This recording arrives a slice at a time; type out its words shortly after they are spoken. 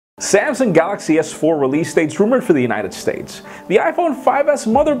Samsung Galaxy S4 release dates rumored for the United States. The iPhone 5S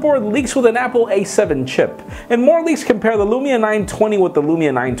motherboard leaks with an Apple A7 chip. And more leaks compare the Lumia 920 with the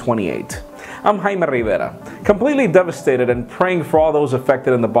Lumia 928. I'm Jaime Rivera, completely devastated and praying for all those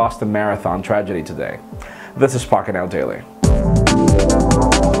affected in the Boston Marathon tragedy today. This is Pocketnow Daily.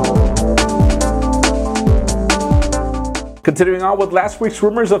 Continuing on with last week's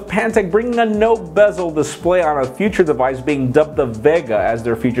rumors of Pantech bringing a no bezel display on a future device being dubbed the Vega as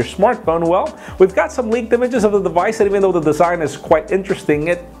their future smartphone, well, we've got some leaked images of the device, and even though the design is quite interesting,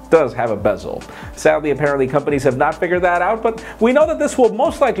 it does have a bezel. Sadly, apparently companies have not figured that out, but we know that this will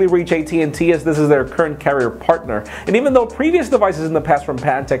most likely reach AT&T as this is their current carrier partner. And even though previous devices in the past from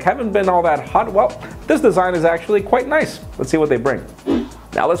Pantech haven't been all that hot, well, this design is actually quite nice. Let's see what they bring.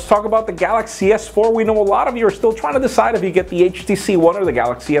 Now let's talk about the Galaxy S4. We know a lot of you are still trying to decide if you get the HTC One or the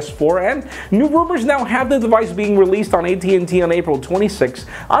Galaxy S4, and new rumors now have the device being released on AT&T on April 26th,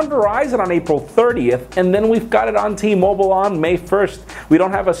 on Verizon on April 30th, and then we've got it on T-Mobile on May 1st. We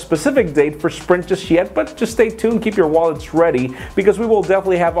don't have a specific date for Sprint just yet, but just stay tuned, keep your wallets ready, because we will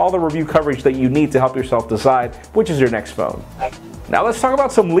definitely have all the review coverage that you need to help yourself decide which is your next phone. Now let's talk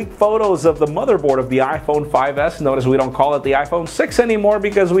about some leaked photos of the motherboard of the iPhone 5S. Notice we don't call it the iPhone 6 anymore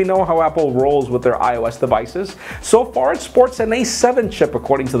because we know how Apple rolls with their iOS devices. So far it sports an A7 chip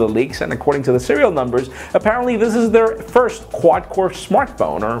according to the leaks, and according to the serial numbers, apparently this is their first quad-core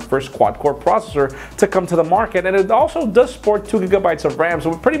smartphone or first quad-core processor to come to the market, and it also does sport 2 GB of RAM,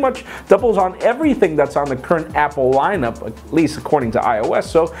 so it pretty much doubles on everything that's on the current Apple lineup, at least according to iOS,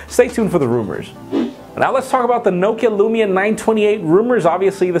 so stay tuned for the rumors. Now let's talk about the Nokia Lumia 928 rumors.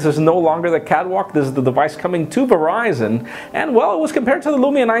 Obviously this is no longer the catwalk, this is the device coming to Verizon, and well, it was compared to the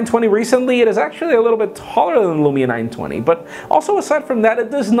Lumia 920 recently. It is actually a little bit taller than the Lumia 920, but also aside from that, it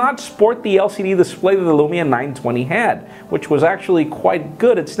does not sport the LCD display that the Lumia 920 had, which was actually quite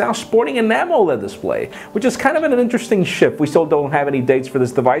good. It's now sporting an AMOLED display, which is kind of an interesting shift. We still don't have any dates for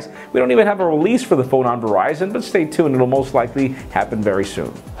this device. We don't even have a release for the phone on Verizon, but stay tuned, it'll most likely happen very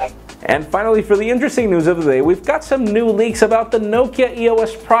soon. And finally, for the interesting news of the day, we've got some new leaks about the Nokia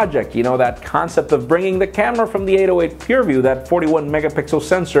EOS project. You know, that concept of bringing the camera from the 808 PureView, that 41 megapixel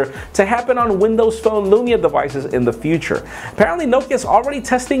sensor, to happen on Windows Phone Lumia devices in the future. Apparently, Nokia is already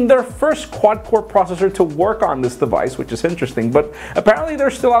testing their first quad-core processor to work on this device, which is interesting, but apparently they're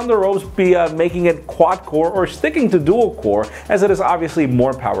still on the ropes making it quad-core or sticking to dual-core, as it is obviously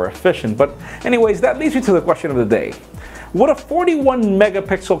more power efficient. But anyways, that leads me to the question of the day. Would a 41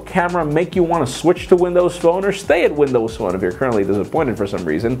 megapixel camera make you want to switch to Windows Phone or stay at Windows Phone if you're currently disappointed for some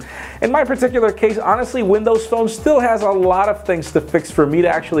reason? In my particular case, honestly, Windows Phone still has a lot of things to fix for me to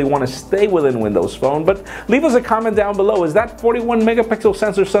actually want to stay within Windows Phone, but leave us a comment down below. Is that 41 megapixel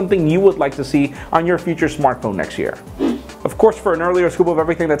sensor something you would like to see on your future smartphone next year? Of course, for an earlier scoop of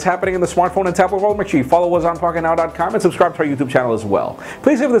everything that's happening in the smartphone and tablet world, make sure you follow us on Pocketnow.com and subscribe to our YouTube channel as well.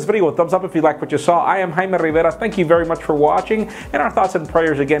 Please give this video a thumbs up if you like what you saw. I am Jaime Rivera. Thank you very much for watching, and our thoughts and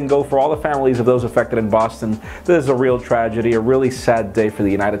prayers again go for all the families of those affected in Boston. This is a real tragedy, a really sad day for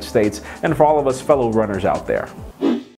the United States, and for all of us fellow runners out there.